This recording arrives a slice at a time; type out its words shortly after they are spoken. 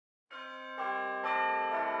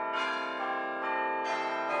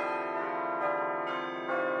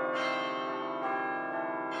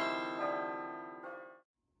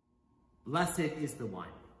Blessed is the one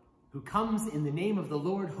who comes in the name of the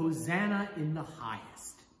Lord. Hosanna in the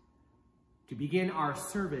highest. To begin our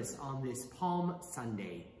service on this Palm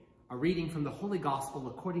Sunday, a reading from the Holy Gospel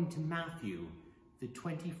according to Matthew, the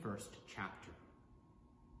 21st chapter.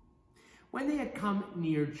 When they had come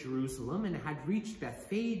near Jerusalem and had reached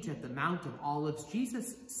Bethphage at the Mount of Olives,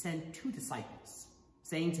 Jesus sent 2 disciples,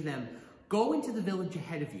 saying to them, "Go into the village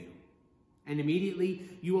ahead of you, and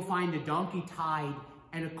immediately you will find a donkey tied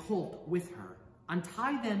and a colt with her.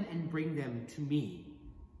 Untie them and bring them to me.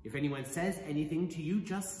 If anyone says anything to you,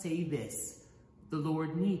 just say this: 'The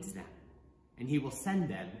Lord needs them,' and he will send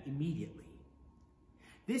them immediately."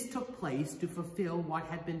 This took place to fulfill what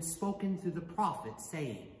had been spoken through the prophet,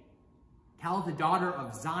 saying, "Tell the daughter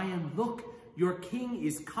of Zion, look, your king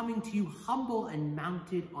is coming to you humble and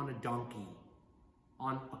mounted on a donkey,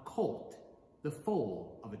 on a colt, the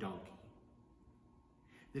foal of a donkey."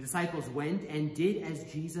 The disciples went and did as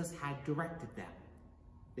Jesus had directed them.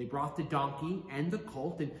 They brought the donkey and the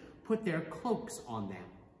colt and put their cloaks on them,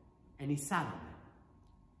 and he sat on them.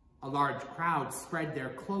 A large crowd spread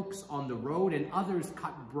their cloaks on the road, and others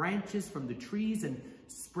cut branches from the trees and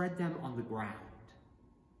spread them on the ground.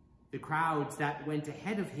 The crowds that went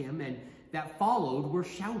ahead of him and that followed were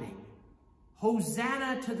shouting,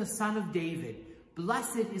 "Hosanna to the Son of David!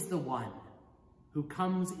 Blessed is the one who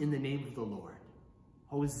comes in the name of the Lord.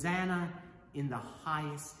 Hosanna in the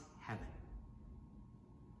highest heaven."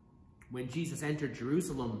 When Jesus entered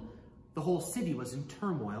Jerusalem, the whole city was in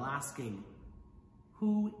turmoil, asking,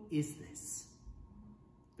 "Who is this?"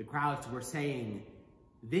 The crowds were saying,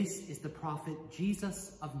 "This is the prophet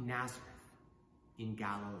Jesus of Nazareth in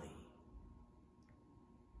Galilee."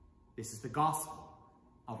 This is the gospel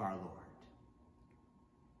of our Lord.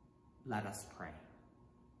 Let us pray.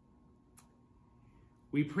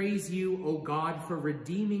 We praise you, O God, for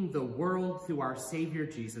redeeming the world through our Savior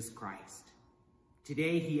Jesus Christ.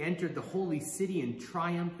 Today he entered the holy city in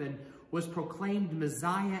triumph and was proclaimed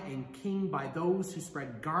Messiah and King by those who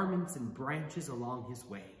spread garments and branches along his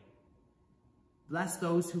way. Bless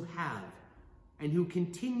those who have and who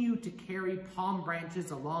continue to carry palm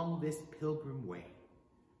branches along this pilgrim way.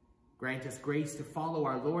 Grant us grace to follow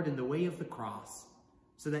our Lord in the way of the cross,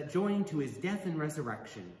 so that joined to his death and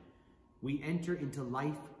resurrection, we enter into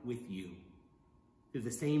life with you. Through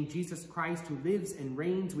the same Jesus Christ, who lives and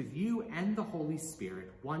reigns with you and the Holy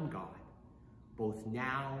Spirit, one God, both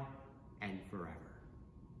now and forever.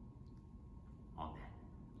 Amen.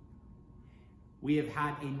 We have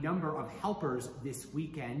had a number of helpers this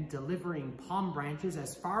weekend delivering palm branches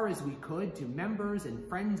as far as we could to members and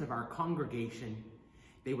friends of our congregation.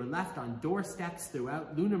 They were left on doorsteps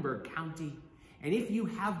throughout Lunenburg County, and if you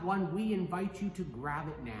have one, we invite you to grab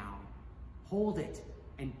it now. Hold it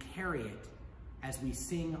and carry it as we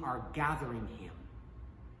sing our gathering hymn.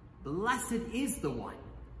 Blessed is the one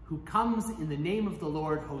who comes in the name of the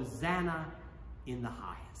Lord. Hosanna in the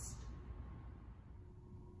highest.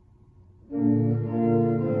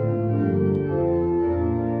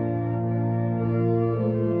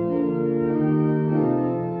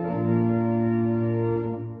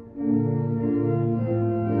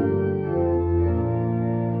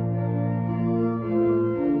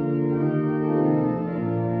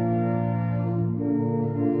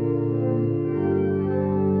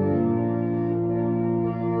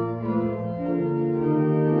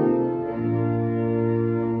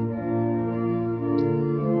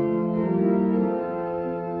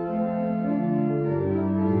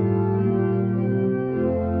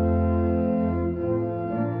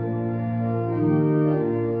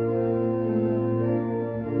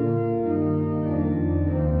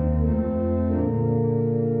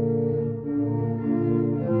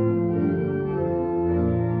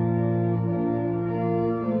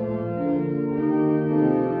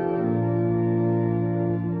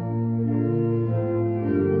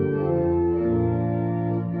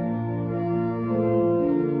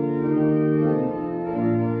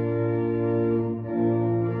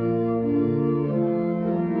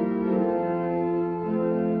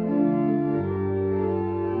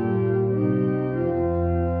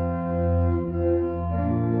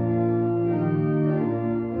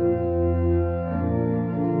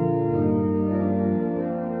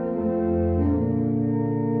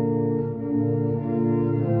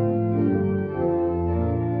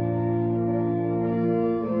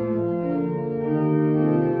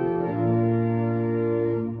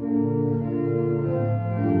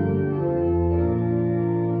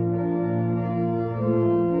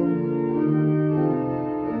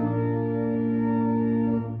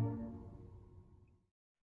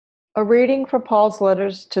 A reading from Paul's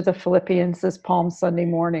letters to the Philippians this Palm Sunday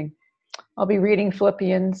morning. I'll be reading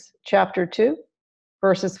Philippians chapter 2,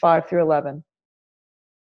 verses 5 through 11.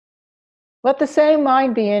 Let the same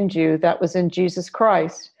mind be in you that was in Jesus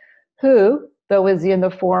Christ, who, though is in the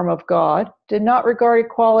form of God, did not regard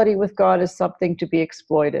equality with God as something to be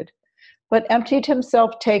exploited, but emptied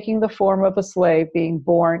himself, taking the form of a slave, being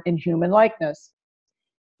born in human likeness.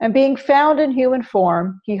 And being found in human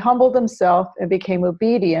form, he humbled himself and became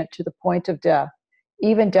obedient to the point of death,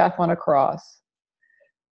 even death on a cross.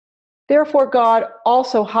 Therefore God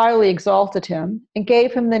also highly exalted him and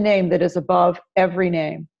gave him the name that is above every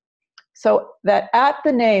name, so that at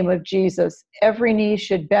the name of Jesus every knee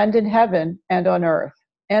should bend in heaven and on earth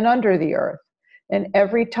and under the earth, and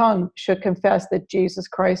every tongue should confess that Jesus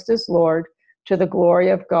Christ is Lord, to the glory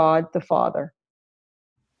of God the Father.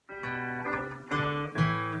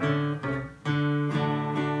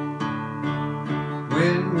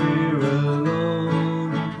 When we're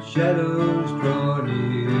alone, shadows draw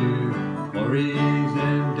near, worries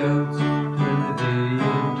and doubts turn the day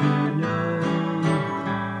into night.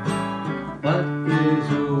 But there's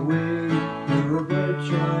a way to a bright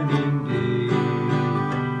shining day.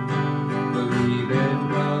 Believe and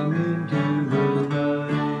come into the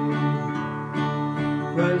light.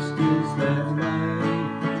 Christ is that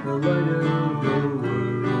light, the light of the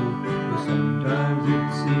world. But sometimes it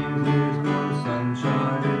seems there's no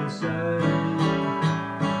sunshine inside.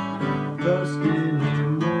 Trust in him,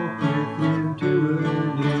 walk with him to a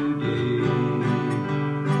new day.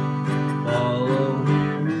 Follow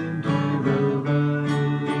him into the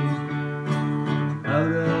light.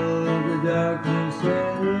 Out of the darkness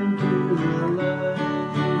and into the light.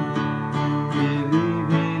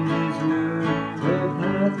 Believe in his word, the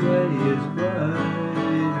pathway is bright.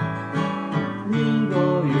 Leave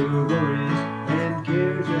all your worries and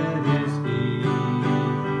cares at his feet.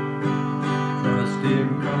 Trust him,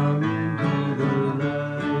 come into the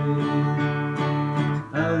light.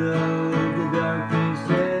 Out of the darkness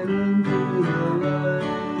and into the light.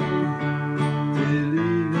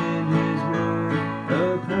 Believe in his word, the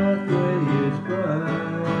pathway is bright.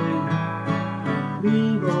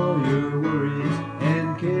 Leave all your worries and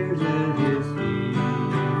cares at his feet.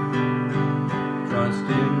 Trust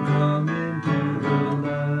him, come into the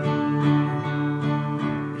light.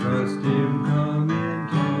 Trust him, come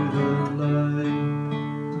into the light.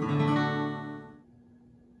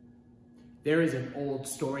 There is an old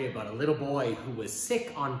story about a little boy who was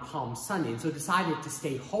sick on Palm Sunday and so decided to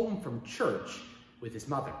stay home from church with his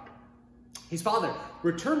mother. His father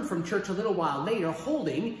returned from church a little while later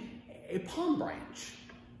holding a palm branch.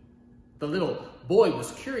 The little boy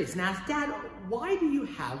was curious and asked, "Dad, why do you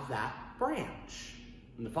have that branch?"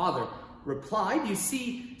 And the father replied, "You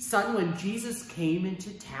see, son, when Jesus came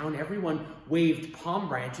into town, everyone waved palm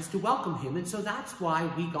branches to welcome him, and so that's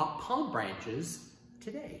why we got palm branches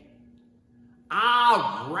today."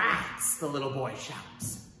 "Ah, rats," the little boy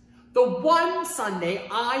shouts. "The one Sunday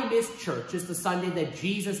I miss church is the Sunday that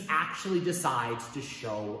Jesus actually decides to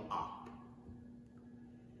show up."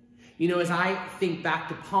 You know, as I think back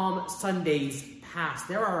to Palm Sundays past,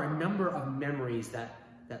 there are a number of memories that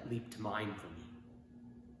leap to mind for me.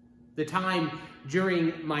 The time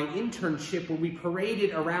during my internship when we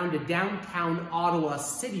paraded around a downtown Ottawa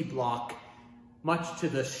city block, much to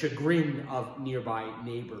the chagrin of nearby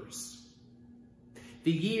neighbors.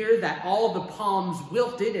 The year that all the palms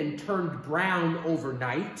wilted and turned brown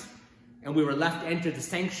overnight, and we were left to enter the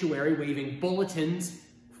sanctuary waving bulletins,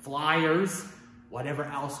 flyers, whatever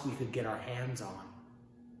else we could get our hands on.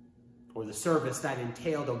 Or the service that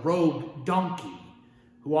entailed a robed donkey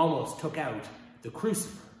who almost took out the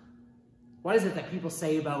crucifer. What is it that people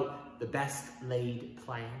say about the best laid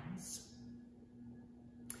plans?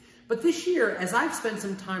 But this year, as I've spent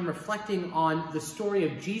some time reflecting on the story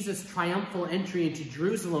of Jesus' triumphal entry into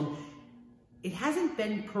Jerusalem, it hasn't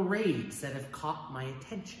been parades that have caught my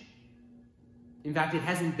attention. In fact, it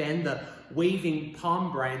hasn't been the waving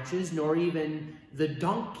palm branches, nor even the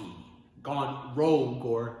donkey gone rogue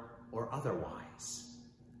or otherwise.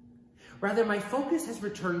 Rather, my focus has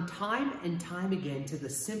returned time and time again to the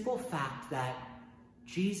simple fact that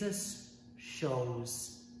Jesus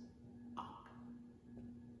shows up.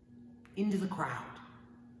 Into the crowd,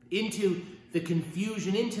 into the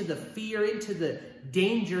confusion, into the fear, into the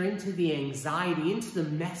danger, into the anxiety, into the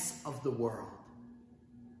mess of the world.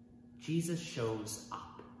 Jesus shows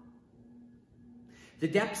up. The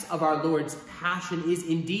depths of our Lord's passion is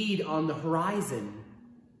indeed on the horizon,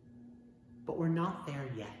 but we're not there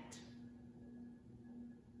yet.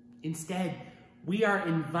 Instead, we are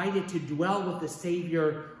invited to dwell with the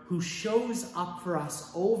Savior who shows up for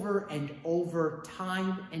us over and over,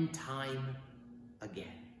 time and time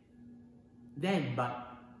again. Then,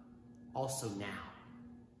 but also now.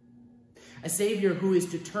 A Savior who is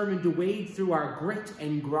determined to wade through our grit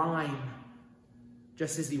and grime,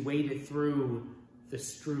 just as he waded through the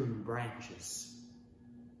strewn branches.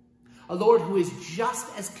 A Lord who is just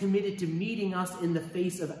as committed to meeting us in the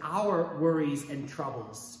face of our worries and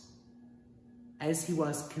troubles as he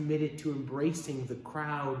was committed to embracing the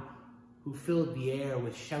crowd who filled the air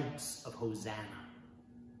with shouts of Hosanna.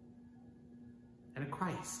 And a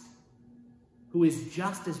Christ who is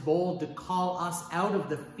just as bold to call us out of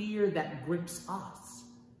the fear that grips us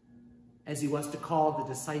as he was to call the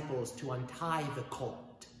disciples to untie the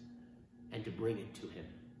colt and to bring it to him.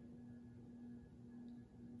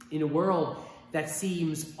 In a world that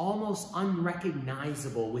seems almost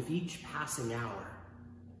unrecognizable with each passing hour,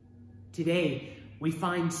 today we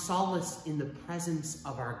find solace in the presence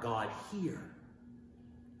of our God here,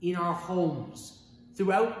 in our homes,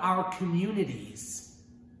 throughout our communities,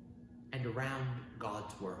 and around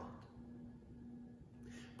God's world.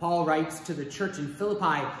 Paul writes to the church in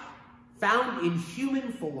Philippi, found in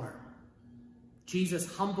human form,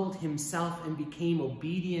 Jesus humbled himself and became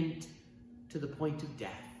obedient to the point of death,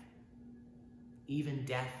 even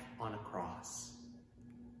death on a cross.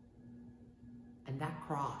 And that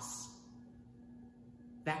cross,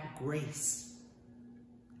 that grace,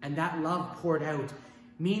 and that love poured out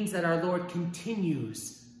means that our Lord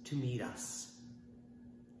continues to meet us.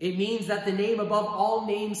 It means that the name above all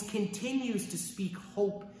names continues to speak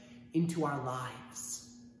hope into our lives.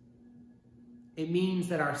 It means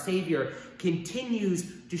that our Savior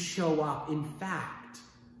continues to show up. In fact,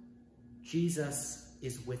 Jesus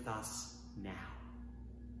is with us now.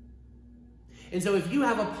 And so if you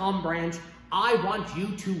have a palm branch, I want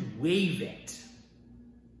you to wave it.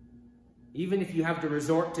 Even if you have to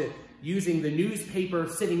resort to using the newspaper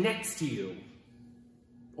sitting next to you,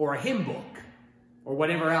 or a hymn book, or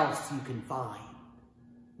whatever else you can find.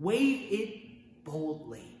 Wave it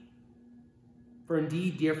boldly. For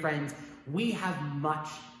indeed, dear friends, we have much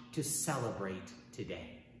to celebrate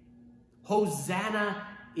today. Hosanna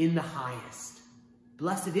in the highest.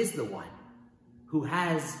 Blessed is the one who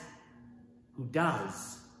has, who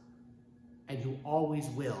does, and who always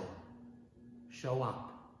will show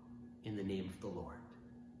up in the name of the Lord.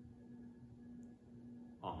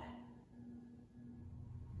 Amen.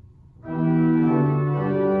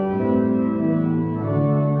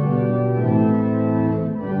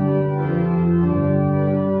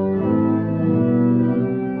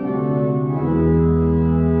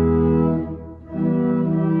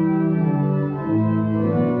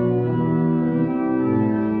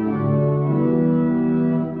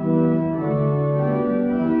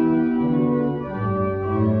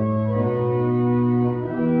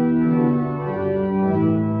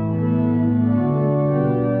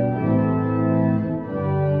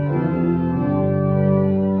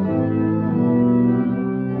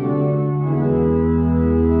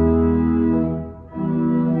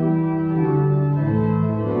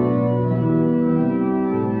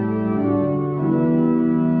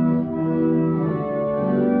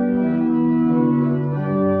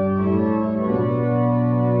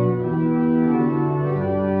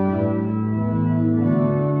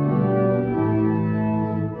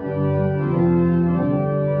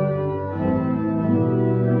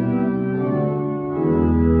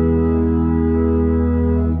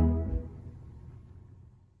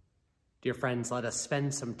 Dear friends, let us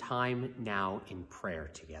spend some time now in prayer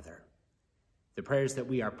together. The prayers that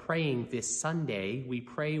we are praying this Sunday, we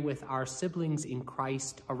pray with our siblings in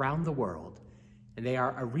Christ around the world, and they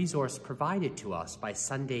are a resource provided to us by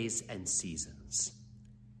Sundays and Seasons.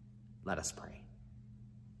 Let us pray.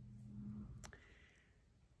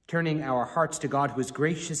 Turning our hearts to God, who is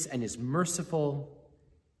gracious and is merciful,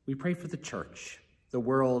 we pray for the church, the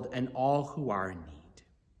world, and all who are in need.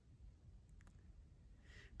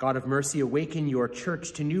 God of mercy, awaken your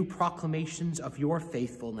church to new proclamations of your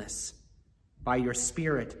faithfulness. By your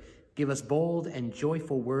Spirit, give us bold and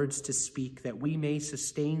joyful words to speak, that we may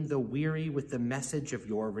sustain the weary with the message of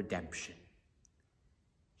your redemption.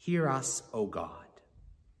 Hear us, O God.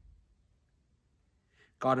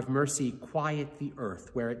 God of mercy, quiet the earth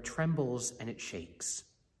where it trembles and it shakes.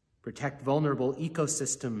 Protect vulnerable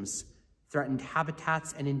ecosystems, threatened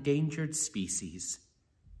habitats, and endangered species.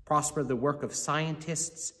 Prosper the work of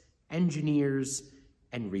scientists, engineers,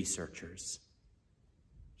 and researchers.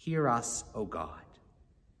 Hear us, O God.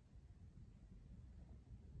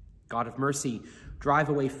 God of mercy, drive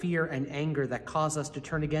away fear and anger that cause us to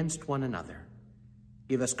turn against one another.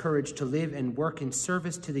 Give us courage to live and work in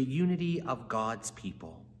service to the unity of God's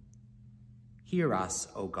people. Hear us,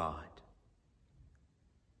 O God.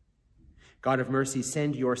 God of mercy,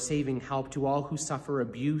 send your saving help to all who suffer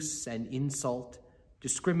abuse and insult,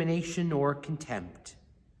 discrimination or contempt.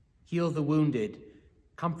 Heal the wounded,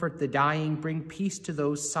 comfort the dying, bring peace to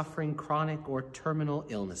those suffering chronic or terminal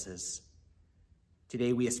illnesses.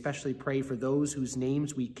 Today we especially pray for those whose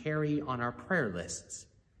names we carry on our prayer lists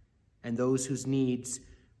and those whose needs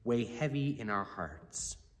weigh heavy in our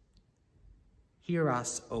hearts. Hear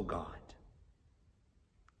us, O God.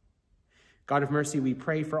 God of mercy, we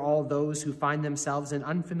pray for all those who find themselves in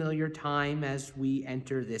unfamiliar time as we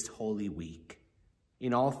enter this holy week.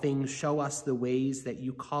 In all things, show us the ways that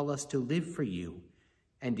you call us to live for you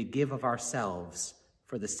and to give of ourselves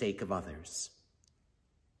for the sake of others.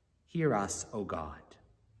 Hear us, O God.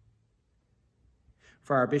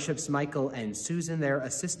 For our bishops Michael and Susan, their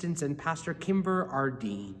assistants, and Pastor Kimber, our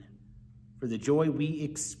dean, for the joy we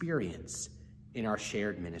experience in our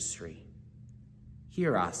shared ministry.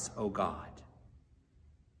 Hear us, O God.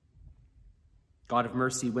 God of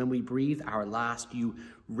mercy, when we breathe our last, you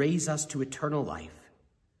raise us to eternal life.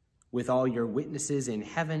 With all your witnesses in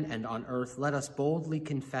heaven and on earth, let us boldly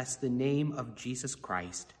confess the name of Jesus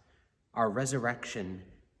Christ, our resurrection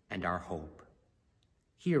and our hope.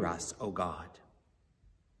 Hear us, O God.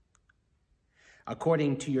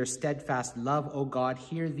 According to your steadfast love, O God,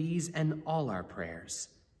 hear these and all our prayers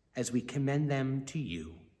as we commend them to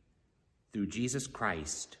you, through Jesus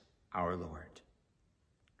Christ, our Lord.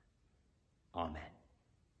 Amen.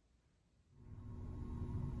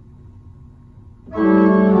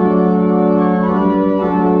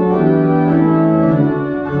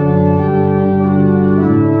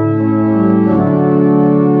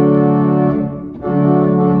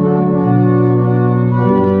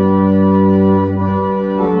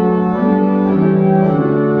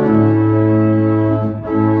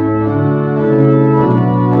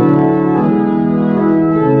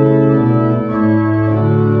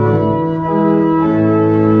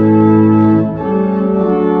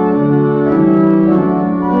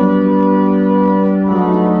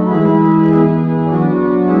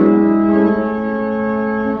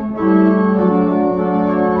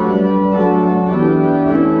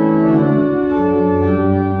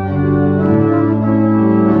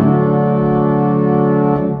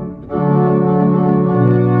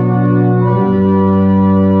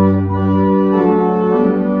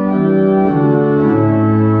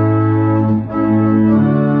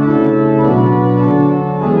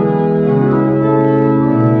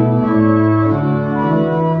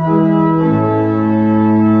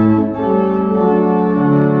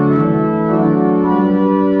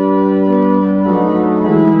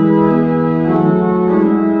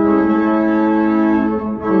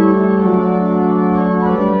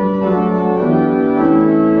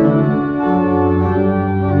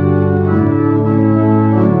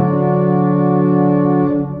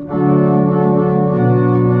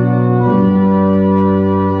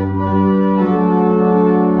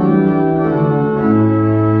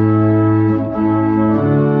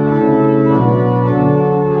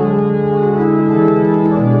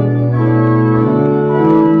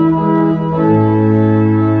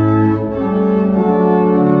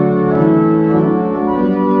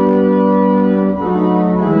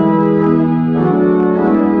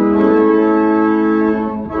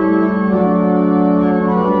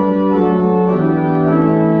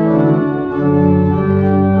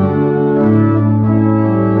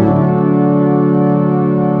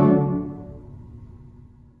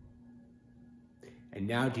 And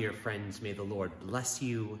now, dear friends, may the Lord bless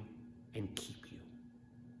you and keep you.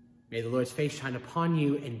 May the Lord's face shine upon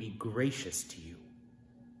you and be gracious to you.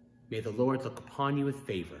 May the Lord look upon you with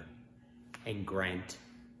favor and grant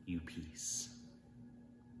you peace.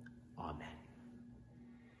 Amen.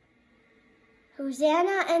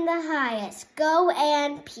 Hosanna in the highest. Go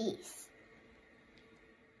and peace.